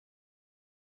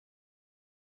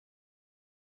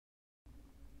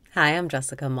Hi, I'm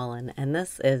Jessica Mullen, and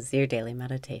this is your daily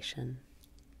meditation.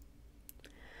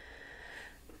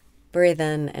 Breathe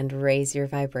in and raise your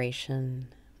vibration.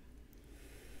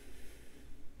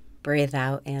 Breathe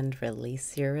out and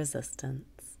release your resistance.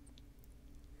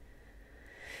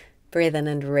 Breathe in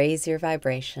and raise your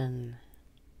vibration.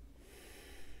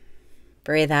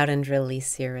 Breathe out and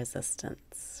release your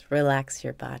resistance. Relax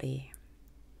your body.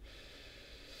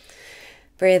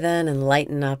 Breathe in and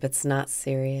lighten up. It's not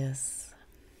serious.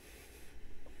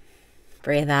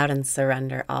 Breathe out and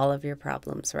surrender all of your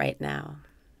problems right now.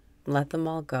 Let them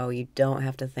all go. You don't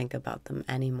have to think about them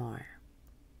anymore.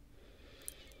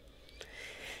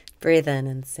 Breathe in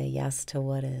and say yes to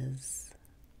what is.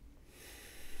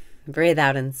 Breathe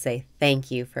out and say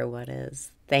thank you for what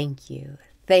is. Thank you,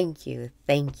 thank you,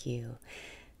 thank you.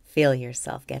 Feel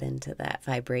yourself get into that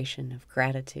vibration of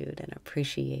gratitude and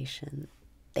appreciation.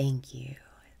 Thank you,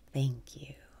 thank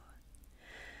you.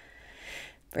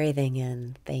 Breathing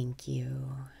in, thank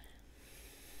you.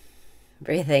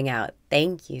 Breathing out,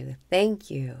 thank you, thank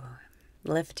you.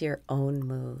 Lift your own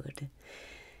mood.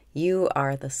 You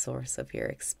are the source of your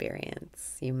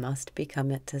experience. You must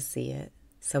become it to see it,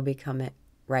 so become it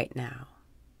right now.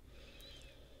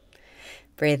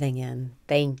 Breathing in,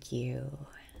 thank you.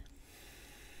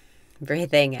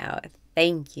 Breathing out,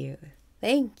 thank you,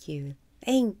 thank you,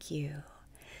 thank you.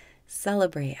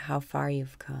 Celebrate how far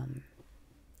you've come.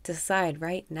 Decide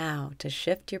right now to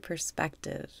shift your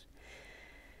perspective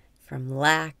from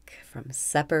lack, from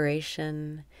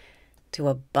separation, to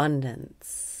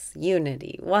abundance,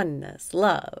 unity, oneness,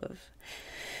 love.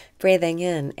 Breathing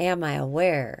in, am I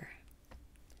aware?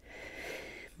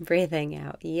 Breathing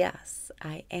out, yes,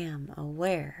 I am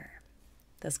aware.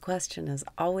 This question is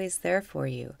always there for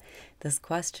you. This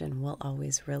question will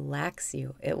always relax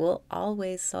you. It will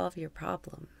always solve your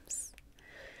problems.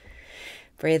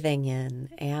 Breathing in,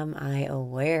 am I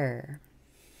aware?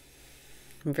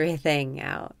 Breathing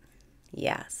out,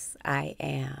 yes, I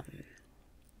am.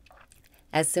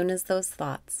 As soon as those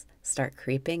thoughts start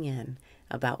creeping in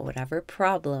about whatever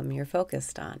problem you're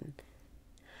focused on,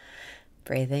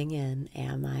 breathing in,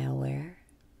 am I aware?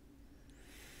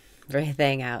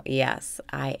 Breathing out, yes,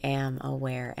 I am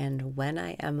aware. And when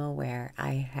I am aware,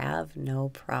 I have no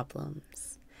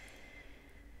problems.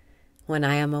 When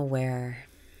I am aware,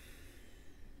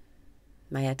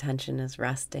 my attention is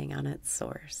resting on its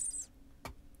source.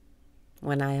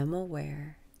 When I am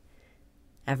aware,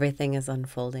 everything is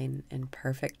unfolding in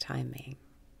perfect timing.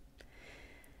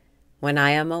 When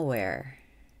I am aware,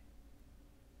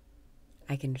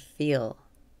 I can feel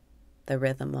the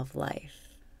rhythm of life.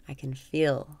 I can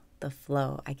feel the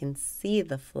flow. I can see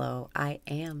the flow. I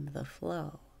am the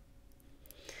flow.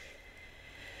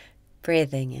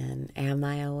 Breathing in, am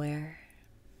I aware?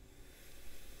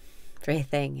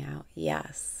 Breathing out,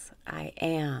 yes, I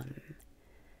am.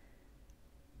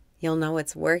 You'll know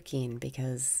it's working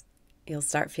because you'll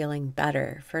start feeling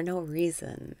better for no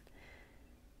reason.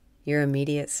 Your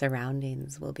immediate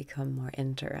surroundings will become more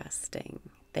interesting.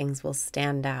 Things will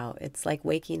stand out. It's like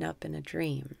waking up in a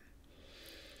dream.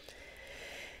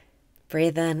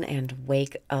 Breathe in and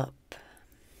wake up.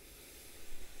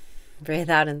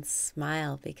 Breathe out and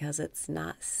smile because it's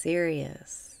not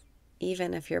serious.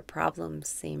 Even if your problems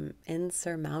seem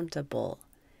insurmountable,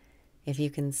 if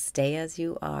you can stay as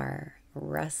you are,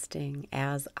 resting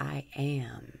as I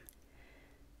am,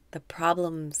 the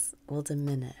problems will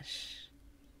diminish.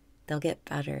 They'll get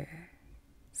better.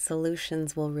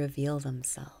 Solutions will reveal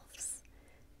themselves.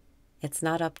 It's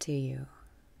not up to you.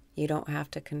 You don't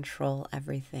have to control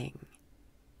everything.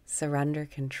 Surrender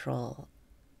control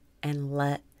and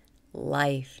let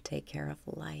life take care of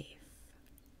life.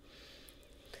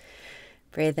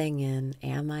 Breathing in,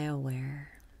 am I aware?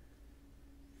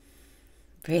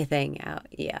 Breathing out,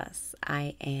 yes,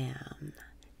 I am.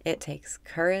 It takes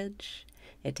courage,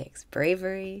 it takes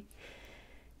bravery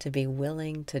to be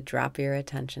willing to drop your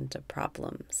attention to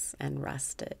problems and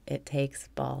rest it. It takes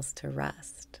balls to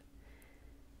rest.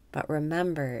 But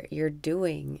remember, your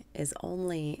doing is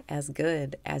only as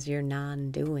good as your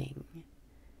non-doing.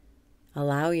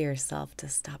 Allow yourself to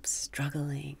stop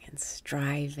struggling and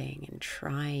striving and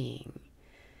trying,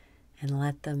 and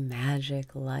let the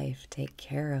magic life take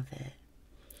care of it.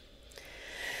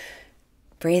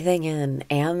 Breathing in,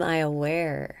 am I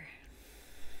aware?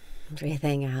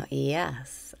 Breathing out,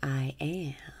 yes, I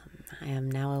am. I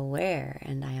am now aware,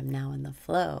 and I am now in the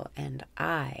flow, and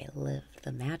I live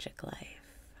the magic life.